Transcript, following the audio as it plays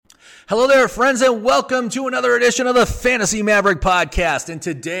Hello there, friends, and welcome to another edition of the Fantasy Maverick Podcast. And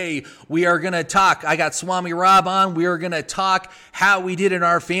today we are going to talk, I got Swami Rob on, we are going to talk how we did in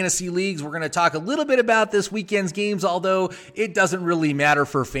our fantasy leagues. We're going to talk a little bit about this weekend's games, although it doesn't really matter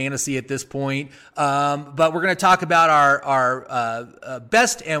for fantasy at this point. But we're going to talk about our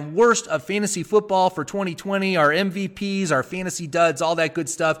best and worst of fantasy football for 2020, our MVPs, our fantasy duds, all that good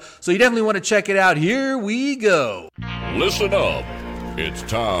stuff. So you definitely want to check it out. Here we go. Listen up. It's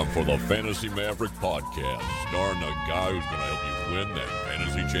time for the Fantasy Maverick Podcast, starring the guy who's going to help you win that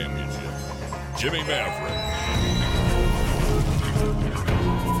fantasy championship, Jimmy Maverick.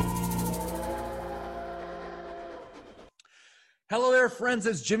 Hello there, friends.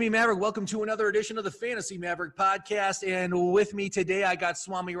 It's Jimmy Maverick. Welcome to another edition of the Fantasy Maverick Podcast. And with me today, I got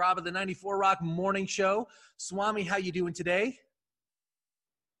Swami Rob of the 94 Rock Morning Show. Swami, how you doing today?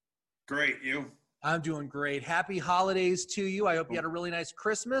 Great. You? I'm doing great. Happy holidays to you. I hope you had a really nice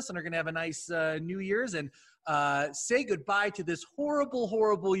Christmas and are going to have a nice New Year's. And say goodbye to this horrible,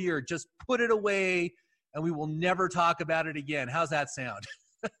 horrible year. Just put it away and we will never talk about it again. How's that sound?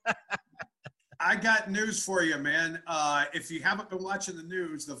 I got news for you, man. If you haven't been watching the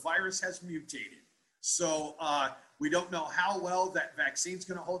news, the virus has mutated. So we don't know how well that vaccine's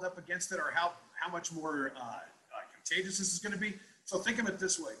going to hold up against it or how much more contagious this is going to be. So think of it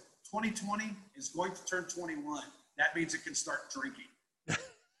this way. 2020 is going to turn 21. That means it can start drinking.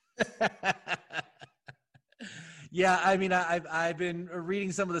 Yeah, I mean, I've been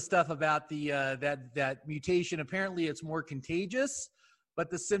reading some of the stuff about the that mutation. Apparently, it's more contagious, but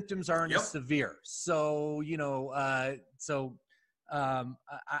the symptoms aren't as severe. So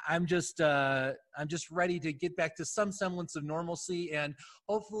I'm just ready to get back to some semblance of normalcy, and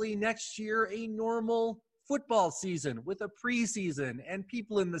hopefully next year a normal football season with a preseason and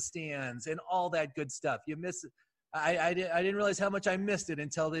people in the stands and all that good stuff. You miss it. I didn't realize how much I missed it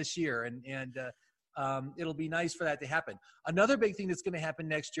until this year, and it'll be nice for that to happen. Another big thing that's going to happen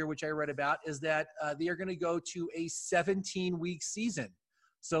next year, which I read about, is that they are going to go to a 17-week season.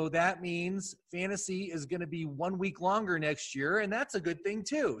 So that means fantasy is going to be 1 week longer next year, and that's a good thing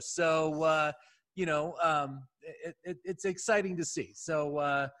too. So it's exciting to see.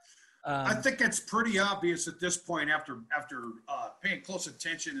 So. I think it's pretty obvious at this point after paying close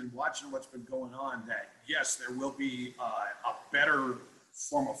attention and watching what's been going on that, yes, there will be a better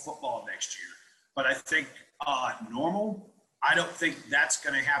form of football next year. But I think normal, I don't think that's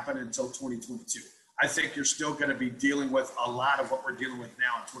going to happen until 2022. I think you're still going to be dealing with a lot of what we're dealing with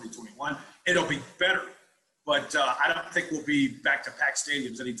now in 2021. It'll be better, but I don't think we'll be back-to-back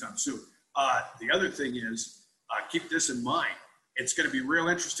stadiums anytime soon. The other thing is, keep this in mind. It's going to be real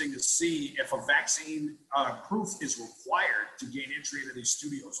interesting to see if a vaccine proof is required to gain entry into these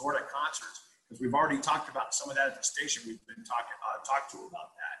studios or to concerts, because we've already talked about some of that at the station. We've been talked to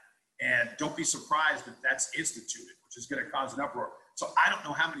about that. And don't be surprised if that's instituted, which is going to cause an uproar. So I don't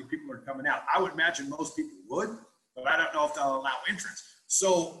know how many people are coming out. I would imagine most people would, but I don't know if they'll allow entrance.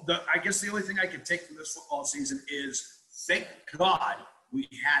 So I guess the only thing I can take from this football season is thank God we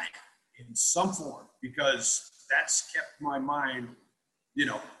had it in some form, because that's kept my mind,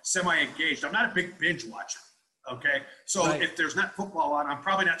 semi-engaged. I'm not a big binge watcher, okay? So right. If there's not football on, I'm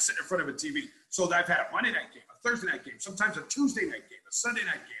probably not sitting in front of a TV. So I've had a Monday night game, a Thursday night game, sometimes a Tuesday night game, a Sunday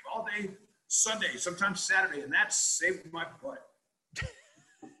night game, all day Sunday, sometimes Saturday, and that's saved my butt.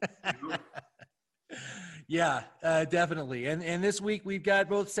 Yeah, definitely. And this week we've got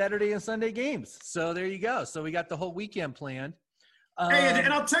both Saturday and Sunday games. So there you go. So we got the whole weekend planned. Hey,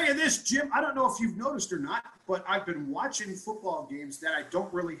 and I'll tell you this, Jim, I don't know if you've noticed or not, but I've been watching football games that I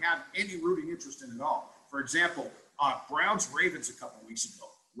don't really have any rooting interest in at all. For example, Browns-Ravens a couple weeks ago,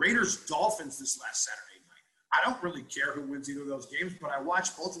 Raiders-Dolphins this last Saturday night. I don't really care who wins either of those games, but I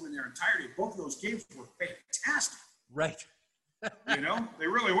watched both of them in their entirety. Both of those games were fantastic. Right. They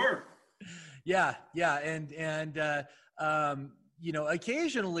really were. Yeah. And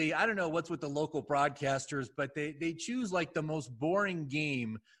occasionally, I don't know what's with the local broadcasters, but they choose like the most boring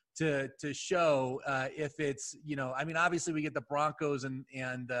game to show if it's, obviously we get the Broncos and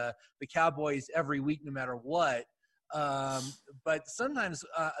the Cowboys every week, no matter what. But sometimes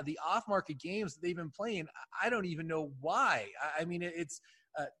the off-market games that they've been playing, I don't even know why.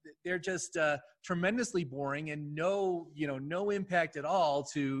 They're just tremendously boring and no impact at all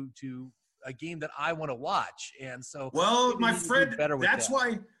to a game that I want to watch. And so, well, my friend, that's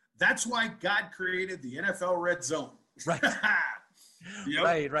why God created the NFL Red Zone. Right.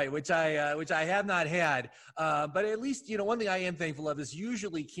 Yep. Right. Which I have not had. But at least, one thing I am thankful of is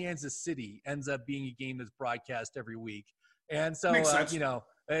usually Kansas City ends up being a game that's broadcast every week. And so,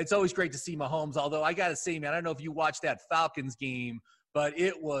 it's always great to see Mahomes. Although I got to say, man, I don't know if you watched that Falcons game, but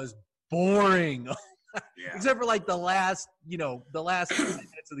it was boring. Yeah. Except for like the last 5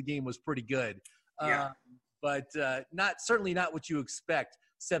 minutes of the game was pretty good. Yeah. But certainly not what you expect.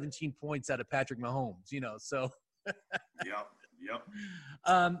 17 points out of Patrick Mahomes, so. Yep.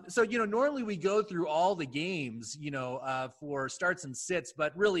 So, normally we go through all the games, for starts and sits,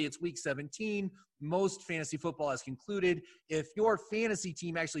 but really it's week 17. Most fantasy football has concluded. If your fantasy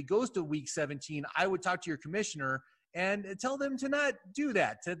team actually goes to week 17, I would talk to your commissioner and tell them to not do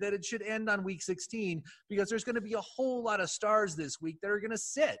that, that it should end on week 16, because there's going to be a whole lot of stars this week that are going to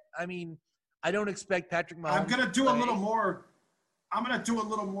sit. I mean, I don't expect Patrick Mahomes. I'm going to do a little more. I'm going to do a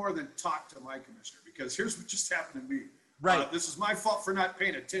little more than talk to my commissioner, because here's what just happened to me. Right. This is my fault for not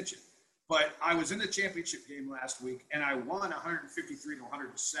paying attention, but I was in the championship game last week and I won 153 to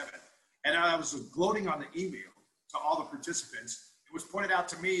 107. And I was gloating on the email to all the participants. It was pointed out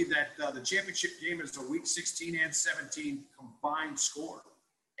to me that the championship game is a week 16 and 17 combined score.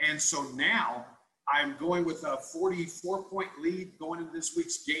 And so now I'm going with a 44-point lead going into this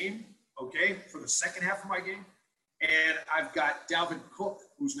week's game, okay, for the second half of my game. And I've got Dalvin Cook,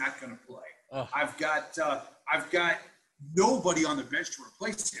 who's not going to play. Oh. I've got nobody on the bench to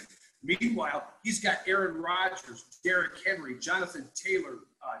replace him. Meanwhile, he's got Aaron Rodgers, Derrick Henry, Jonathan Taylor,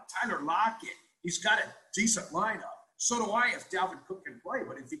 Tyler Lockett. He's got a decent lineup. So do I if Dalvin Cook can play.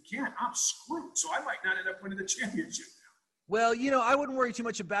 But if he can't, I'm screwed. So I might not end up winning the championship. Well, I wouldn't worry too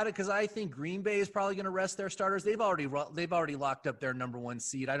much about it, because I think Green Bay is probably going to rest their starters. They've already locked up their number 1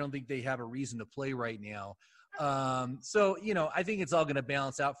 seed. I don't think they have a reason to play right now. So, I think it's all going to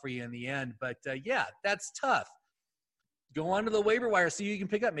balance out for you in the end. But, yeah, that's tough. Go on to the waiver wire, see who you can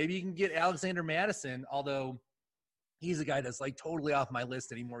pick up. Maybe you can get Alexander Mattison, although he's a guy that's like totally off my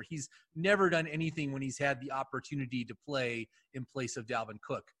list anymore. He's never done anything when he's had the opportunity to play in place of Dalvin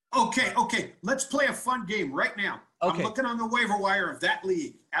Cook. Okay. Let's play a fun game right now. Okay. I'm looking on the waiver wire of that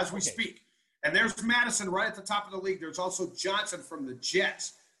league as we speak. And there's Madison right at the top of the league. There's also Johnson from the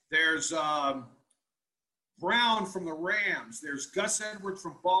Jets. There's Brown from the Rams. There's Gus Edwards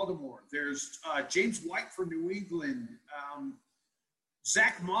from Baltimore. There's James White from New England.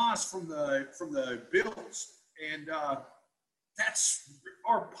 Zach Moss from the Bills. And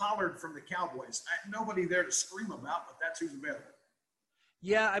or Pollard from the Cowboys. Nobody there to scream about, but that's who's available.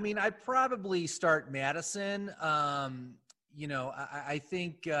 Yeah, I mean, I'd probably start Madison. I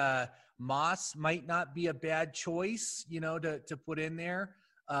think Moss might not be a bad choice, to put in there.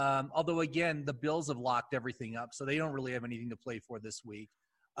 Although, again, the Bills have locked everything up, so they don't really have anything to play for this week.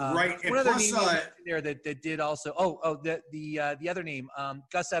 Right. One other name there that did also the other name,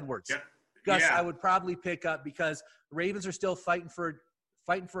 Gus Edwards. Yeah. Gus, Yeah. I would probably pick up, because the Ravens are still fighting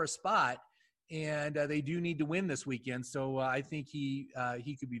for a spot, and they do need to win this weekend. So I think he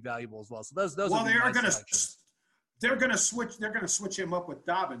could be valuable as well. So those. Well, they are going to. They're going to switch him up with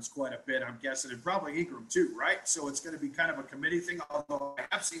Dobbins quite a bit, I'm guessing, and probably Ingram too, right? So it's going to be kind of a committee thing. Although I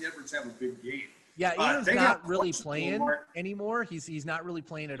have seen Edwards have a big game. Yeah, Ingram's not really playing anymore. He's not really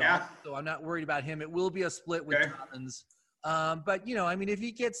playing at all. So I'm not worried about him. It will be a split with Dobbins. But if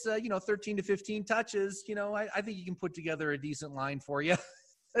he gets 13 to 15 touches, I think he can put together a decent line for you.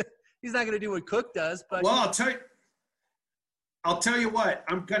 He's not going to do what Cook does, but well, I'll tell you what.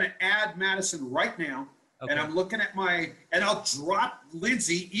 I'm going to add Madison right now. Okay. And I'm looking at and I'll drop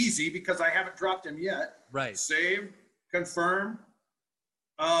Lindsey easy because I haven't dropped him yet. Right. Save, confirm.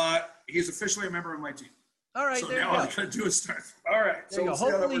 He's officially a member of my team. All right. So there now you all go. I gotta do is start. All right. There you go.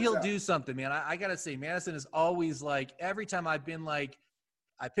 Hopefully he'll do something, man. I gotta say, Madison is always like, every time I've been like,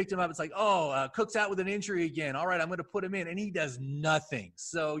 I picked him up, it's like, Cook's out with an injury again. All right, I'm gonna put him in, and he does nothing.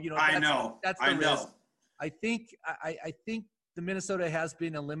 So that's the risk. I think the Minnesota has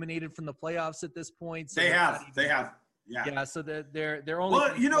been eliminated from the playoffs at this point. So they have. Yeah. Yeah. So they're only.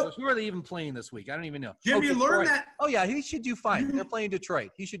 Well, who are they even playing this week? I don't even know. Jim, you learn that. Oh yeah, he should do fine. They're playing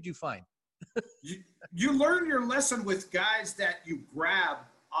Detroit. He should do fine. you learn your lesson with guys that you grab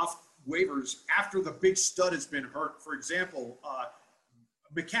off waivers after the big stud has been hurt. For example,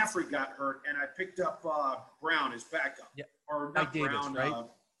 McCaffrey got hurt, and I picked up Brown as backup. Yeah. Or not Davis, Brown. right?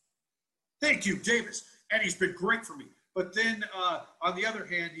 Thank you, Davis. And he's been great for me. But then, on the other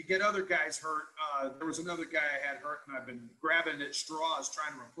hand, you get other guys hurt. There was another guy I had hurt, and I've been grabbing at straws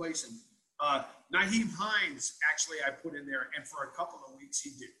trying to replace him. Naheem Hines, actually, I put in there, and for a couple of weeks, he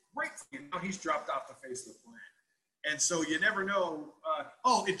did great for me. Now he's dropped off the face of the planet. And so you never know.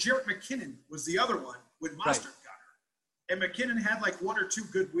 And Jarrett McKinnon was the other one when Mostert got hurt. And McKinnon had like one or two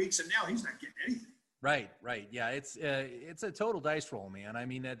good weeks, and now he's not getting anything. Right. Yeah, it's a total dice roll, man. I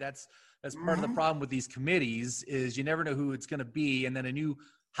mean, that's part of the problem with these committees is you never know who it's going to be, and then a new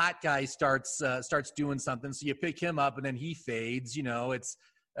hot guy starts doing something, so you pick him up, and then he fades. It's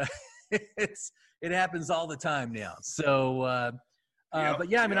it happens all the time now. So, but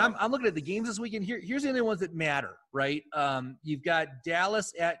yeah, I mean, I'm looking at the games this weekend. Here's the only ones that matter, right? You've got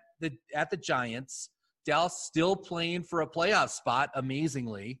Dallas at the Giants. Dallas still playing for a playoff spot,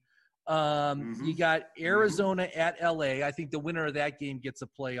 amazingly. You got Arizona at LA. I think the winner of that game gets a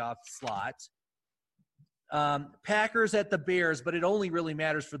playoff slot. Packers at the Bears, but it only really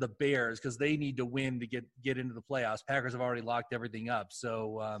matters for the Bears because they need to win to get into the playoffs. Packers have already locked everything up.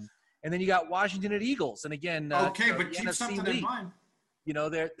 So, and then you got Washington at Eagles, and again, but keep NFC something in mind. You know,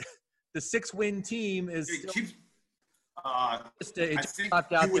 the 6-win team is. It just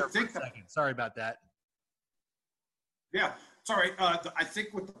popped out there for a second. Sorry about that. Yeah, it's all right. I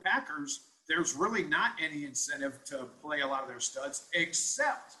think with the Packers, there's really not any incentive to play a lot of their studs,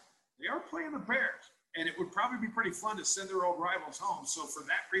 except they are playing the Bears. And it would probably be pretty fun to send their old rivals home. So for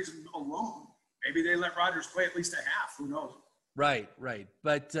that reason alone, maybe they let Rodgers play at least a half. Who knows? Right.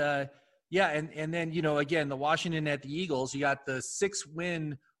 But, yeah, and then, you know, again, the Washington at the Eagles, you got the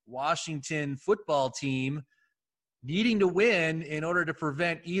 6-win Washington football team needing to win in order to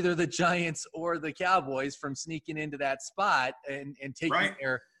prevent either the Giants or the Cowboys from sneaking into that spot and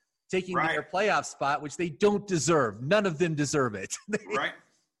taking their playoff spot, which they don't deserve. None of them deserve it. Right.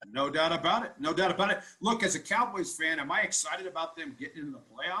 No doubt about it. Look, as a Cowboys fan, am I excited about them getting into the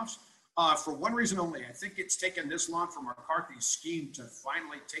playoffs? For one reason only. I think it's taken this long for McCarthy's scheme to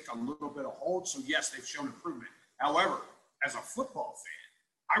finally take a little bit of hold. So, yes, they've shown improvement. However, as a football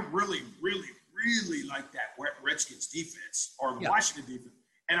fan, I really, really, really like that Redskins defense or the Washington defense.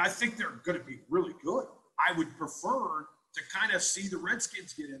 And I think they're going to be really good. I would prefer to kind of see the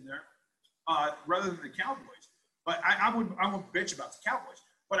Redskins get in there rather than the Cowboys. But I won't bitch about the Cowboys.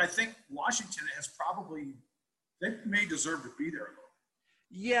 But I think Washington they may deserve to be there a little.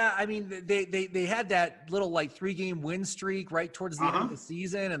 Yeah, I mean, they had that little like 3-game win streak right towards the end of the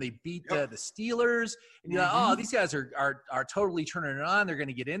season, and they beat the Steelers. And you're like, oh, these guys are totally turning it on. They're going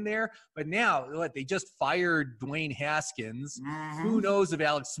to get in there. But now, they just fired Dwayne Haskins. Who knows if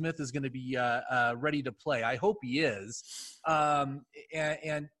Alex Smith is going to be ready to play? I hope he is. And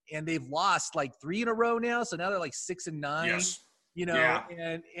they've lost like 3 in a row now, so now they're like 6-9. Yes. You know,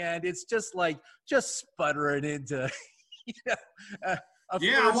 and it's just sputtering into,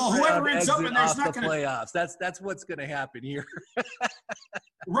 whoever ends up in there's not going to playoffs. That's what's going to happen here.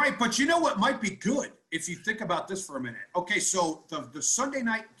 Right, but you know what might be good if you think about this for a minute. Okay, so the Sunday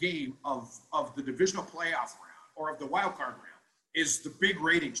night game of the divisional playoff round or of the wild card round is the big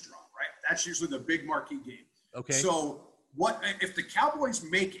ratings draw, right? That's usually the big marquee game. Okay. So what if the Cowboys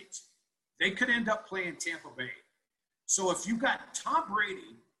make it? They could end up playing Tampa Bay. So if you got Tom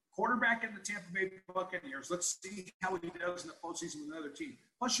Brady, quarterback in the Tampa Bay Buccaneers, let's see how he does in the postseason with another team.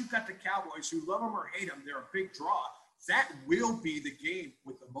 Plus you've got the Cowboys, who love him or hate him, they're a big draw. That will be the game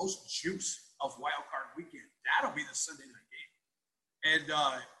with the most juice of Wild Card Weekend. That'll be the Sunday night game,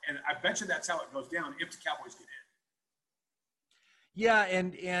 and I bet you that's how it goes down if the Cowboys get in. Yeah,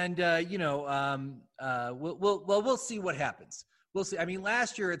 we'll see what happens. We'll see. I mean,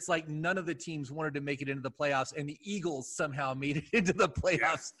 last year it's like none of the teams wanted to make it into the playoffs, and the Eagles somehow made it into the playoffs.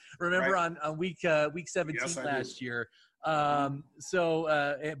 Yes. Remember on week 17 last year.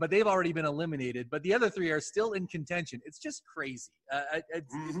 But they've already been eliminated. But the other 3 are still in contention. It's just crazy.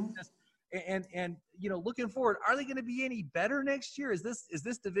 It's just, and looking forward, are they going to be any better next year? Is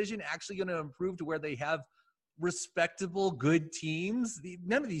this division actually going to improve to where they have respectable, good teams?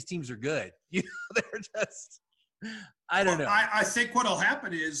 None of these teams are good. They're just. I don't know. I think what will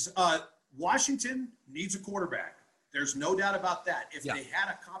happen is Washington needs a quarterback. There's no doubt about that. If they had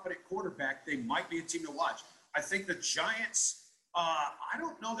a competent quarterback, they might be a team to watch. I think the Giants, I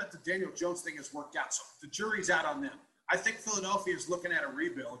don't know that the Daniel Jones thing has worked out. So the jury's out on them. I think Philadelphia is looking at a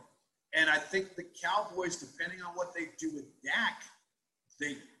rebuild. And I think the Cowboys, depending on what they do with Dak,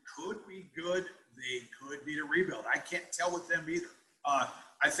 they could be good. They could need a rebuild. I can't tell with them either.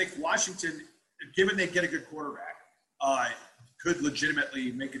 I think Washington, given they get a good quarterback, could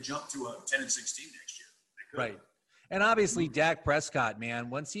legitimately make a jump to a 10-16 next year. Right. And obviously Dak Prescott, man,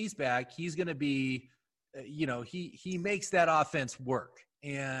 once he's back, he's going to be, he makes that offense work.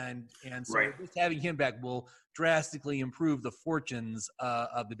 And so just having him back will drastically improve the fortunes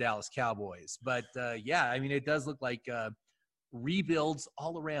of the Dallas Cowboys. But, it does look like rebuilds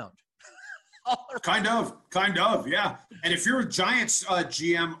all around. Kind of, yeah. And if you're a Giants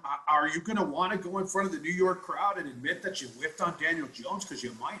GM, are you going to want to go in front of the New York crowd and admit that you whiffed on Daniel Jones? Because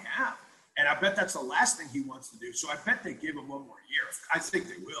you might have. And I bet that's the last thing he wants to do. So I bet they give him one more year. I think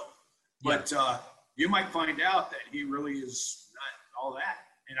they will. But you might find out that he really is not all that.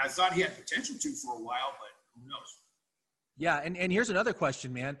 And I thought he had potential to for a while, but who knows? Yeah, and here's another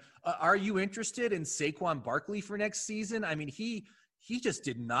question, man. Are you interested in Saquon Barkley for next season? I mean, he just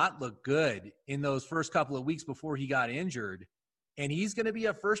did not look good in those first couple of weeks before he got injured, and he's going to be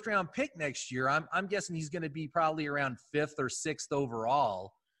a first-round pick next year. I'm guessing he's going to be probably around 5th or 6th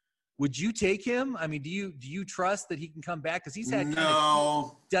overall. Would you take him? I mean, do you trust that he can come back? Because he's had kind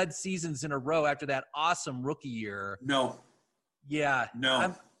of dud seasons in a row after that awesome rookie year. No. Yeah.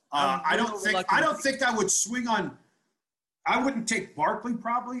 No. I don't think I would swing on. I wouldn't take Barkley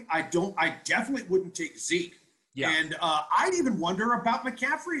probably. I definitely wouldn't take Zeke. Yeah. And I'd even wonder about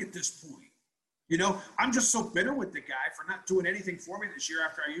McCaffrey at this point. You know, I'm just so bitter with the guy for not doing anything for me this year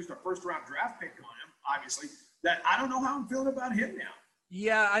after I used a first-round draft pick on him, obviously, that I don't know how I'm feeling about him now.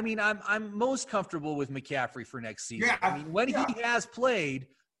 Yeah, I mean, I'm most comfortable with McCaffrey for next season. Yeah, I mean, when he has played,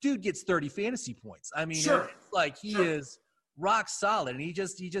 dude gets 30 fantasy points. I mean, sure. It's like he is rock solid, and he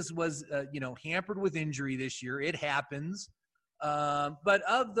just was hampered with injury this year. It happens. But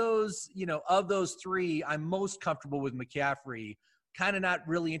of those three, I'm most comfortable with McCaffrey. Kind of not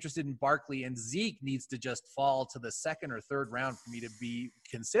really interested in Barkley, and Zeke needs to just fall to the 2nd or 3rd round for me to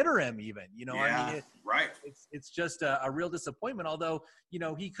consider him even. I mean, right. It's just a real disappointment. Although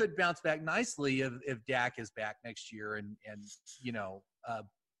he could bounce back nicely if Dak is back next year, and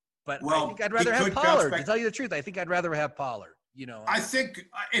But I think I'd rather have Pollard. To tell you the truth, I think I'd rather have Pollard. I think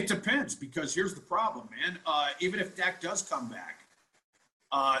it depends, because here's the problem, man. Even if Dak does come back,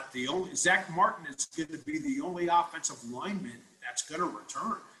 Zach Martin is going to be the only offensive lineman that's going to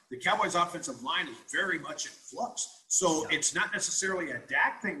return. The Cowboys' offensive line is very much in flux. So it's not necessarily a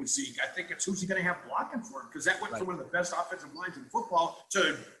Dak thing with Zeke. I think it's who's he going to have blocking for him, because that went from one of the best offensive lines in football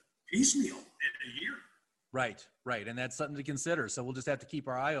to piecemeal in a year. Right. And that's something to consider. So we'll just have to keep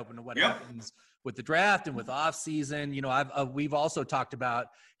our eye open to what happens with the draft and with off season. We've also talked about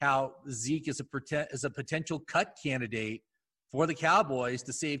how Zeke is a potential cut candidate for the Cowboys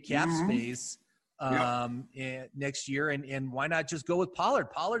to save cap space next year. And why not just go with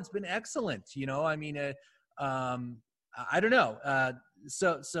Pollard? Pollard's been excellent. I don't know.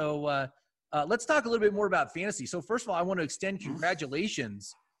 So let's talk a little bit more about fantasy. So first of all, I want to extend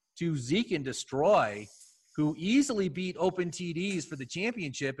congratulations to Zeke and Destroy, who easily beat Open TDs for the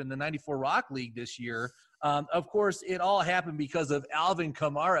championship in the 94 Rock League this year. Of course, it all happened because of Alvin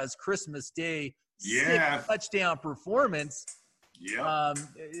Kamara's Christmas Day touchdown performance. Yeah.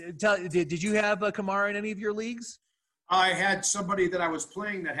 Did you have Kamara in any of your leagues? I had somebody that I was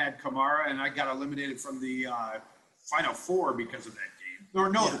playing that had Kamara, and I got eliminated from the Final Four because of that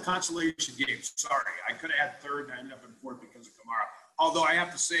game. The consolation game. Sorry. I could have had third, and I ended up in fourth because of Kamara. Although I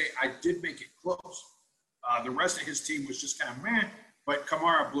have to say, I did make it close. The rest of his team was just kind of meh, but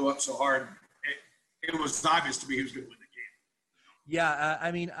Kamara blew up so hard, it was obvious to me he was going to win the game. Yeah,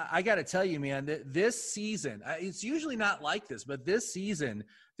 I mean, I got to tell you, man, this season, it's usually not like this, but this season,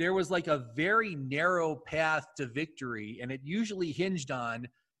 there was like a very narrow path to victory, and it usually hinged on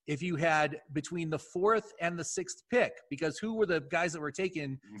if you had between the 4th and the 6th pick, because who were the guys that were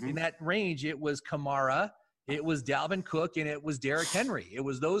taken in that range? It was Kamara, it was Dalvin Cook, and it was Derrick Henry. It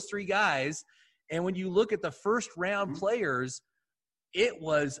was those three guys. And when you look at the first round players, it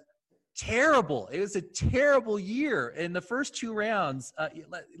was terrible. It was a terrible year. In the first 2 rounds,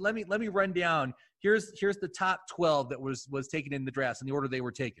 let me run down. Here's the top 12 that was taken in the drafts in the order they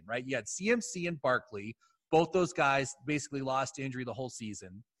were taken, right? You had CMC and Barkley. Both those guys basically lost to injury the whole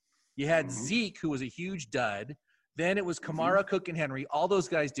season. You had Zeke, who was a huge dud. Then it was Kamara, Cook, and Henry. All those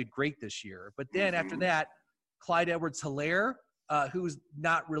guys did great this year. But then after that, Clyde Edwards-Helaire, who's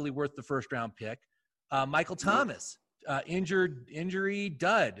not really worth the first round pick. Michael Thomas, injury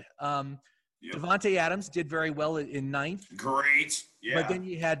dud. Devontae Adams did very well in 9th. Great. Yeah. But then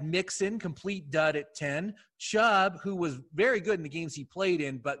you had Mixon, complete dud at 10. Chubb, who was very good in the games he played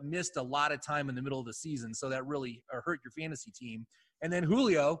in, but missed a lot of time in the middle of the season. So that really hurt your fantasy team. And then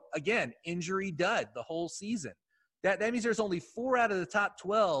Julio, again, injury dud the whole season. That means there's only 4 out of the top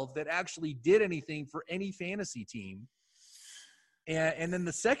 12 that actually did anything for any fantasy team. And then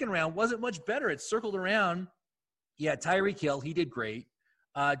the second round wasn't much better. It circled around. Yeah, Tyreek Hill, he did great.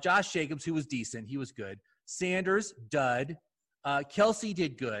 Josh Jacobs, who was decent. He was good. Sanders, dud. Kelsey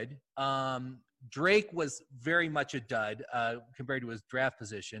did good. Drake was very much a dud compared to his draft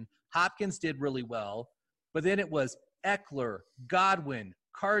position. Hopkins did really well. But then it was Eckler, Godwin,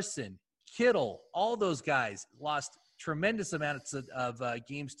 Carson, Kittle. All those guys lost tremendous amounts of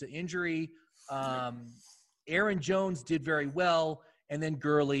games to injury. Aaron Jones did very well, and then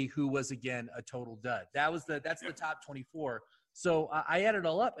Gurley, who was again a total dud. That's the top 24. So I added it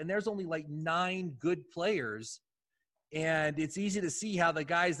all up, and there's only like 9 good players And it's easy to see how the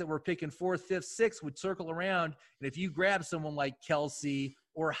guys that were picking 4th, 5th, 6th would circle around. And if you grab someone like Kelsey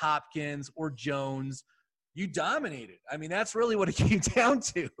or Hopkins or Jones, you dominated. I mean, that's really what it came down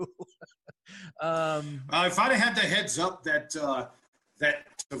to. If I'd have had the heads up that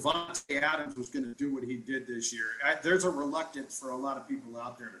Davante Adams was going to do what he did this year, there's a reluctance for a lot of people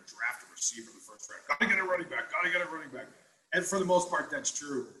out there to draft a receiver in the first round. Got to get a running back. And for the most part, that's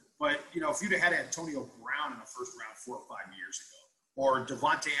true. But, if you'd have had Antonio Brown in the first round 4 or 5 years ago, or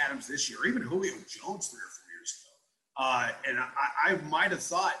Davante Adams this year, or even Julio Jones 3 or 4 years ago, and I might have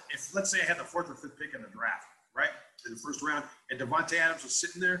thought, if let's say I had the 4th or 5th pick in the draft, right, in the first round, and Davante Adams was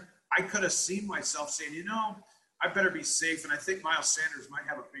sitting there, I could have seen myself saying, I better be safe, and I think Miles Sanders might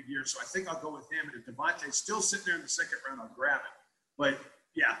have a big year, so I think I'll go with him. And if Davante's still sitting there in the second round, I'll grab it. But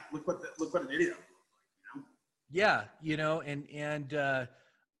yeah, look what an idiot. Yeah,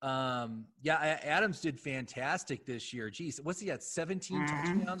 Adams did fantastic this year. Geez, what's he at? 17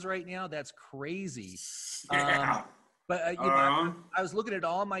 touchdowns right now? That's crazy. Yeah. But I was looking at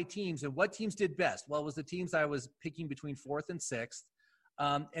all my teams, and what teams did best? Well, it was the teams I was picking between 4th and 6th.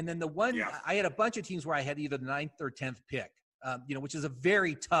 And then I had a bunch of teams where I had either the 9th or 10th pick, which is a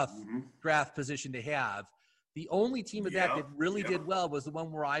very tough draft position to have. The only team of that really did well was the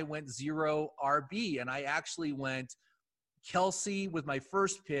one where I went 0 RB, and I actually went Kelsey with my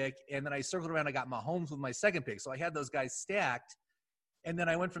first pick, and then I circled around. I got Mahomes with my second pick, so I had those guys stacked. And then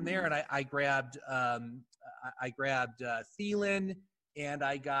I went from there, and I grabbed Thielen, and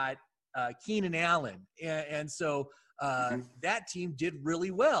I got Keenan Allen, and so that team did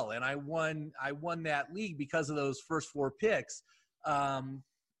really well, and I won that league because of those first 4 picks.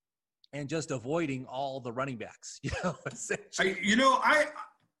 And just avoiding all the running backs, essentially.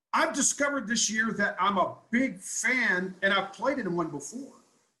 I've discovered this year that I'm a big fan, and I've played in one before,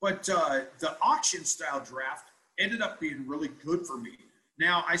 but the auction style draft ended up being really good for me.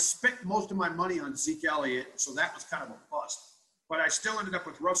 Now, I spent most of my money on Zeke Elliott, so that was kind of a bust, but I still ended up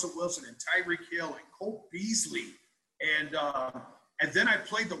with Russell Wilson and Tyreek Hill and Cole Beasley, and then I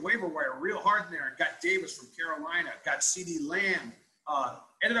played the waiver wire real hard in there and got Davis from Carolina, got CeeDee Lamb,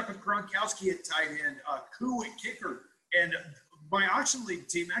 ended up with Gronkowski at tight end, Koo at kicker, and my auction league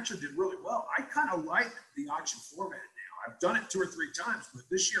team actually did really well. I kind of like the auction format now. I've done it 2 or 3 times, but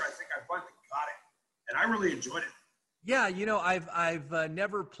this year I think I finally got it, and I really enjoyed it. Yeah, I've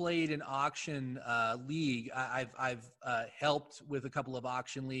never played an auction league. I've helped with a couple of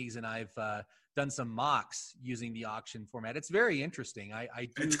auction leagues, and I've done some mocks using the auction format. It's very interesting.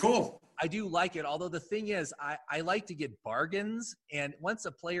 It's cool. I do like it. Although the thing is, I like to get bargains. And once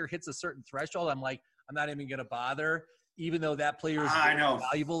a player hits a certain threshold, I'm not even going to bother, even though that player is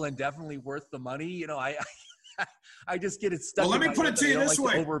valuable and definitely worth the money. I just get it stuck. Well, let me put it to you this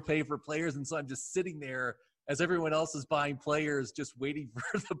way. To overpay for players. And so I'm just sitting there as everyone else is buying players, just waiting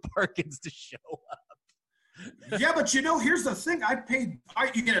for the bargains to show up. Yeah, but here's the thing.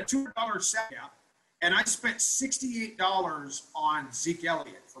 You get a $200 set out, and I spent $68 on Zeke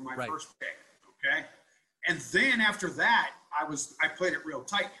Elliott for my first pick, okay? And then after that, I played it real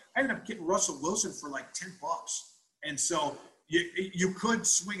tight. I ended up getting Russell Wilson for like $10. And so you could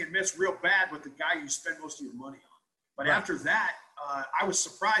swing and miss real bad with the guy you spend most of your money on. But after that, I was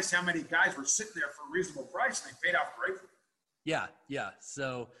surprised how many guys were sitting there for a reasonable price, and they paid off great for me. Yeah.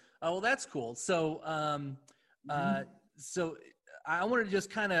 So, well, that's cool. So, so I wanted to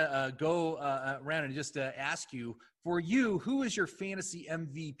just kind of go around and just ask you, for you, who is your fantasy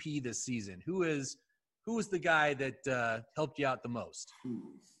MVP this season? Who is the guy that helped you out the most?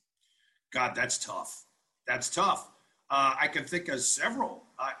 God, that's tough. I can think of several.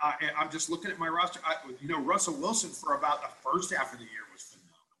 I'm just looking at my roster. Russell Wilson for about the first half of the year was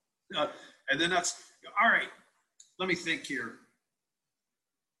phenomenal. And then that's – all right, let me think here.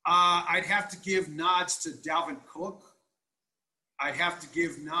 I'd have to give nods to Dalvin Cook. I'd have to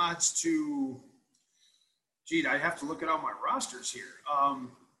give nods to – I'd have to look at all my rosters here.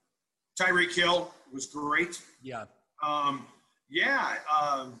 Tyreek Hill was great. Yeah.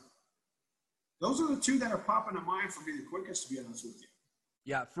 Those are the two that are popping to mind for me the quickest, to be honest with you.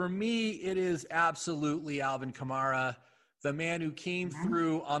 Yeah, for me, it is absolutely Alvin Kamara, the man who came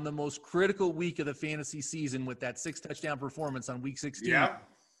through on the most critical week of the fantasy season with that 6-touchdown performance on week 16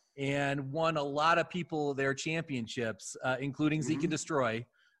 and won a lot of people their championships, including Zeke and Destroy.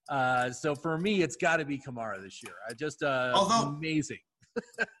 So for me, it's got to be Kamara this year. Amazing.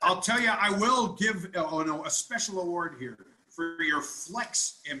 I'll tell you, I will give a special award here for your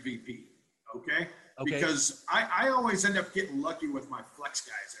flex MVP. Okay? Because I always end up getting lucky with my flex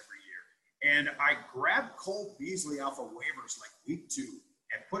guys every year. And I grabbed Cole Beasley off of waivers like week 2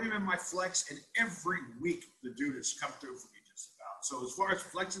 and put him in my flex, and every week the dude has come through for me just about. So as far as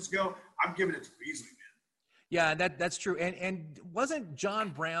flexes go, I'm giving it to Beasley, man. Yeah, that's true. And wasn't John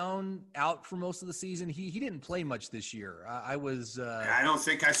Brown out for most of the season? He didn't play much this year. I don't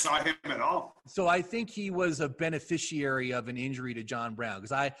think I saw him at all. So I think he was a beneficiary of an injury to John Brown,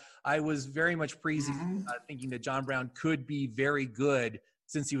 because I was very much thinking that John Brown could be very good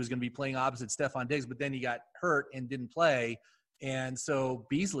since he was going to be playing opposite Stephon Diggs, but then he got hurt and didn't play. And so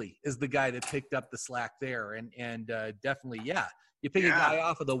Beasley is the guy that picked up the slack there. And definitely, yeah, you pick a guy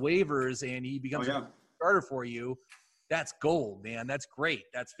off of the waivers and he becomes a starter for you. That's gold, man. That's great.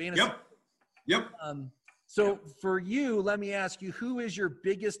 That's fantasy. Yep. So for you, let me ask you, who is your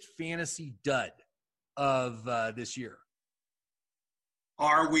biggest fantasy dud of this year?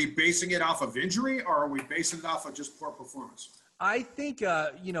 Are we basing it off of injury, or are we basing it off of just poor performance? I think,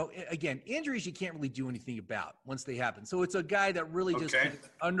 again, injuries you can't really do anything about once they happen. So it's a guy that really just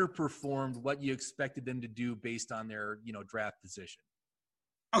underperformed what you expected them to do based on their, draft position.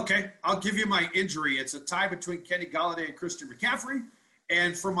 Okay, I'll give you my injury. It's a tie between Kenny Golladay and Christian McCaffrey.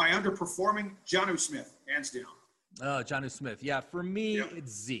 And for my underperforming, Jonnu Smith, hands down. Oh, Jonnu Smith. Yeah, for me,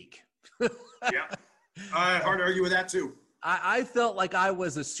 it's Zeke. Hard to argue with that, too. I felt like I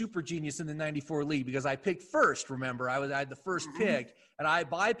was a super genius in the 94 league because I picked first, remember? I had the first pick, and I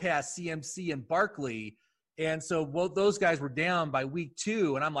bypassed CMC and Barkley. And so both those guys were down by week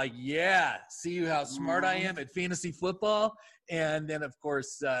 2, and I'm like, yeah, see how smart I am at fantasy football? And then, of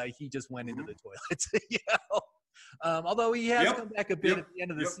course, he just went into the toilet. Although he has come back a bit at the end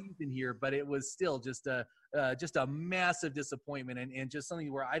of the season here, but it was still just a massive disappointment and just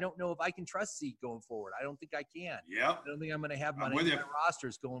something where I don't know if I can trust Zeke going forward. I don't think I can. I don't think I'm going to have my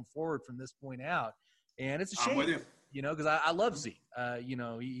rosters going forward from this point out. And it's a shame, because I love Zeke.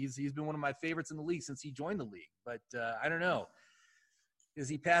 He's been one of my favorites in the league since he joined the league. But I don't know. Is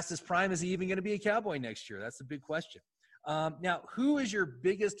he past his prime? Is he even going to be a Cowboy next year? That's the big question. Now, who is your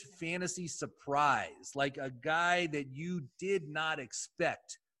biggest fantasy surprise? Like a guy that you did not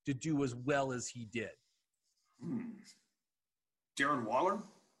expect to do as well as he did? Darren Waller?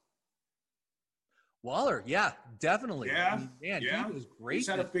 Waller, yeah, definitely. Yeah, he was great. He's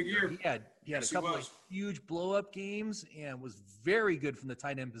had a big year. He had a couple of huge blow-up games and was very good from the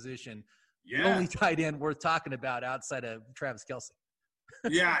tight end position. The only tight end worth talking about outside of Travis Kelce.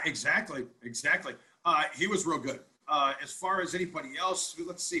 Yeah, exactly. He was real good. As far as anybody else,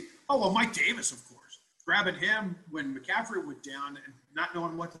 let's see. Oh, well, Mike Davis, of course. Grabbing him when McCaffrey went down and not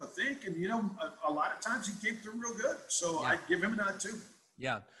knowing what to think. And, a lot of times he came through real good. So I'd give him a nod, too.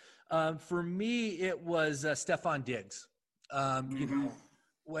 Yeah. For me, it was Stephon Diggs.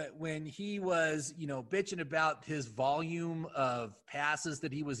 When he was, bitching about his volume of passes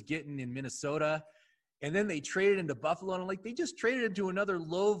that he was getting in Minnesota, and then they traded him to Buffalo, and they just traded him to another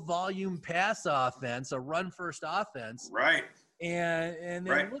low-volume pass offense, a run-first offense. Right. And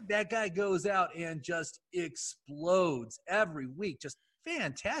then look, that guy goes out and just explodes every week. Just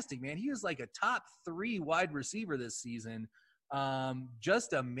fantastic, man. He was like a top 3 wide receiver this season.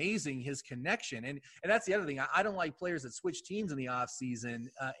 Just amazing, his connection. And that's the other thing. I don't like players that switch teams in the offseason.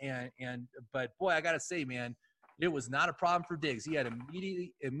 But boy, I got to say, man, it was not a problem for Diggs. He had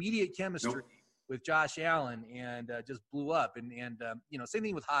immediate chemistry with Josh Allen and just blew up. And same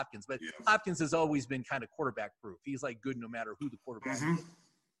thing with Hopkins. But Hopkins has always been kind of quarterback proof. He's good no matter who the quarterback is.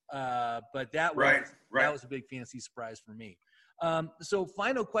 But that was a big fantasy surprise for me. So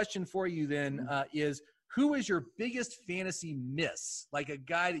final question for you then is, who is your biggest fantasy miss? Like a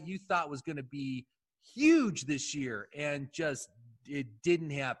guy that you thought was going to be huge this year and just it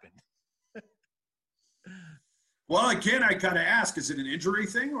didn't happen. Well, again, I got to ask: is it an injury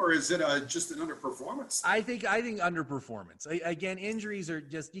thing or is it just an underperformance? I think underperformance. Again, injuries are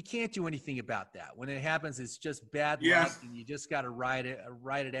just you can't do anything about that. When it happens, it's just bad luck, and you just got to ride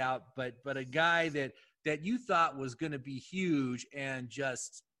it out. But a guy that you thought was going to be huge and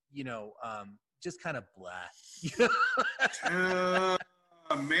just just kind of blah.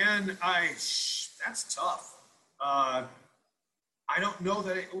 Man, that's tough. I don't know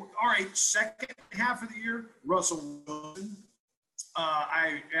that. All right, second half of the year, Russell Wilson.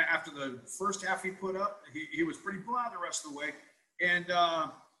 After the first half he put up, he was pretty blah the rest of the way. And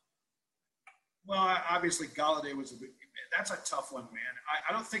obviously Golladay was that's a tough one, man.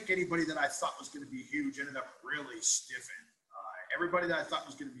 I don't think anybody that I thought was going to be huge ended up really stiffing. Everybody that I thought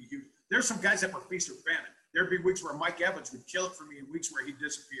was going to be huge. There's some guys that were feast or famine. There'd be weeks where Mike Evans would kill it for me and weeks where he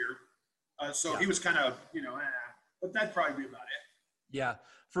disappeared. He was kind of, but that'd probably be about it. Yeah.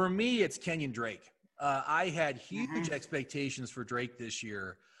 For me, it's Kenyon Drake. I had huge expectations for Drake this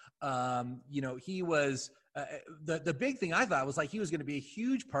year. He was the big thing I thought was like he was going to be a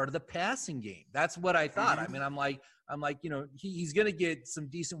huge part of the passing game. That's what I thought. I mean, I'm like, he's going to get some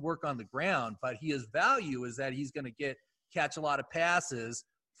decent work on the ground, but his value is that he's going to catch a lot of passes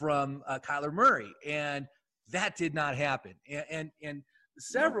from Kyler Murray, and that did not happen. And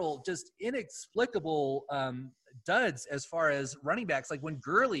several just inexplicable duds as far as running backs. Like when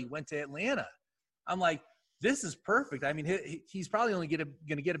Gurley went to Atlanta, I'm like, this is perfect. I mean, he's probably only going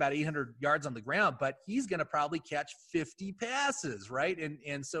to get about 800 yards on the ground, but he's going to probably catch 50 passes, right?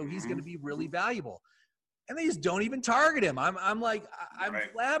 And so he's going to be really valuable. And they just don't even target him. I'm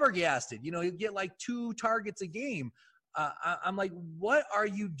flabbergasted. He'll get like 2 targets a game. I'm like, what are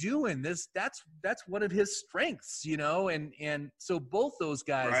you doing? That's one of his strengths, and so both those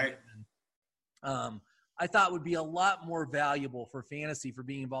guys, I thought would be a lot more valuable for fantasy for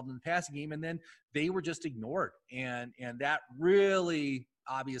being involved in the passing game. And then they were just ignored. And that really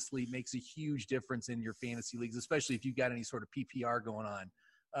obviously makes a huge difference in your fantasy leagues, especially if you've got any sort of PPR going on.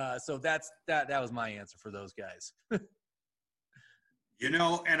 So that was my answer for those guys.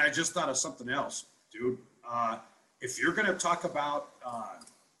 And I just thought of something else, dude. If you're going to talk about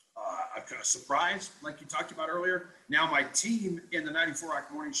a surprise, like you talked about earlier, now my team in the 94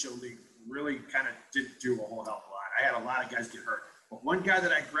 Rock Morning Show League really kind of didn't do a whole hell of a lot. I had a lot of guys get hurt. But one guy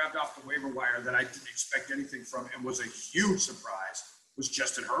that I grabbed off the waiver wire that I didn't expect anything from and was a huge surprise was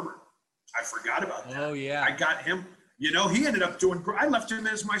Justin Herbert. I forgot about that. Oh, yeah. I got him. He ended up doing – I left him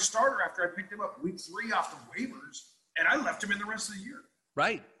as my starter after I picked him up week 3 off the waivers, and I left him in the rest of the year.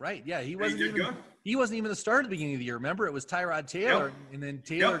 Right. Yeah, he wasn't even the starter at the beginning of the year. Remember, it was Tyrod Taylor, and then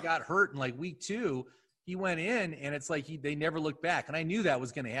Taylor got hurt in like week 2. He went in, and it's like they never looked back. And I knew that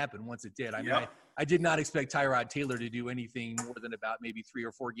was going to happen once it did. I mean, I did not expect Tyrod Taylor to do anything more than about maybe 3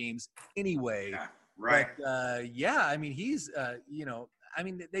 or 4 games anyway. Yeah, right. But, I mean, he's,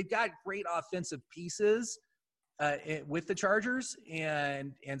 they've got great offensive pieces with the Chargers,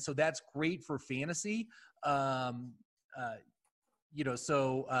 and so that's great for fantasy. I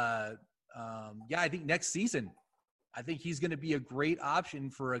think next season, I think he's going to be a great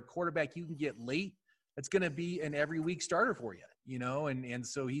option for a quarterback you can get late. That's going to be an every week starter for you, and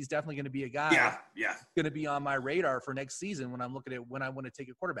so he's definitely going to be a guy going to be on my radar for next season when I'm looking at when I want to take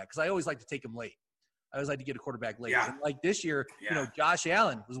a quarterback, because I always like to take him late. I always like to get a quarterback late. And like this year, Josh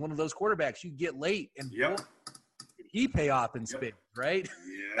Allen was one of those quarterbacks you get late, and boy, did he pay off in spades, right?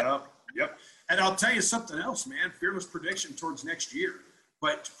 Yep. And I'll tell you something else, man. Fearless prediction towards next year.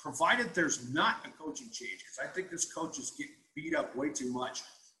 But provided there's not a coaching change, because I think this coach is getting beat up way too much.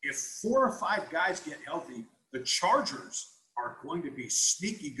 If 4 or 5 guys get healthy, the Chargers are going to be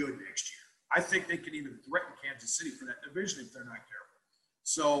sneaky good next year. I think they can even threaten Kansas City for that division if they're not careful.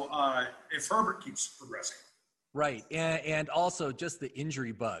 So if Herbert keeps progressing. Right. And also just the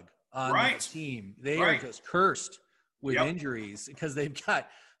injury bug on the team. They are just cursed with injuries because they've got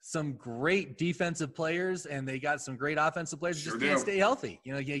some great defensive players and they got some great offensive players who just can't stay healthy.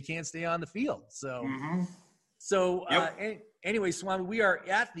 You can't stay on the field. So, anyway, Swami, we are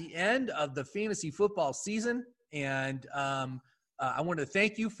at the end of the fantasy football season, and I want to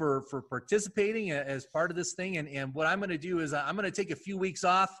thank you for participating as part of this thing. And what I'm going to do is I'm going to take a few weeks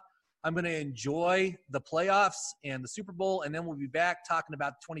off. I'm going to enjoy the playoffs and the Super Bowl, and then we'll be back talking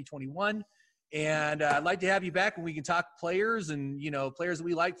about 2021. And I'd like to have you back when we can talk players and, players that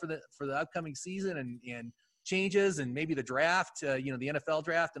we like for the upcoming season and changes and maybe the draft, the NFL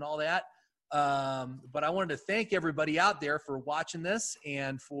draft and all that. But I wanted to thank everybody out there for watching this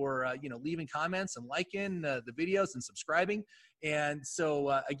and for, leaving comments and liking the videos and subscribing. And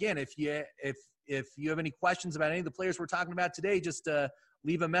so, again, if you have any questions about any of the players we're talking about today, just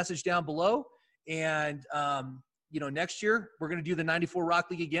leave a message down below. And, next year we're going to do the 94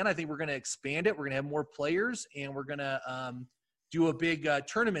 Rock League again. I think we're going to expand it. We're going to have more players, and we're going to do a big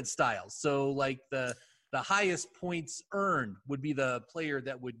tournament style. So like the highest points earned would be the player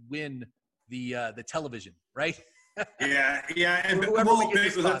that would win the television, right? Yeah. And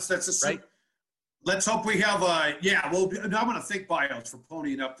let's hope we have I'm going to thank BIOS for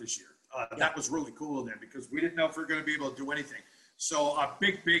ponying up this year. That was really cool of them because we didn't know if we were going to be able to do anything. So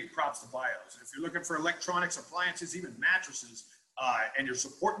big props to BIOS. If you're looking for electronics, appliances, even mattresses, and you're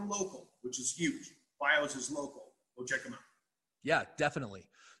supporting local, which is huge, BIOS is local. Go check them out. Yeah, definitely.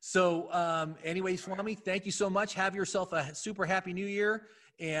 So anyway, Swami, thank you so much. Have yourself a super happy new year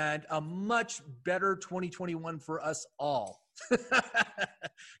and a much better 2021 for us all.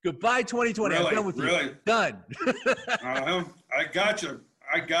 Goodbye, 2020. I'm done with you. Done. I got you.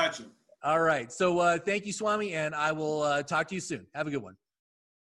 All right. So thank you, Swami, and I will talk to you soon. Have a good one.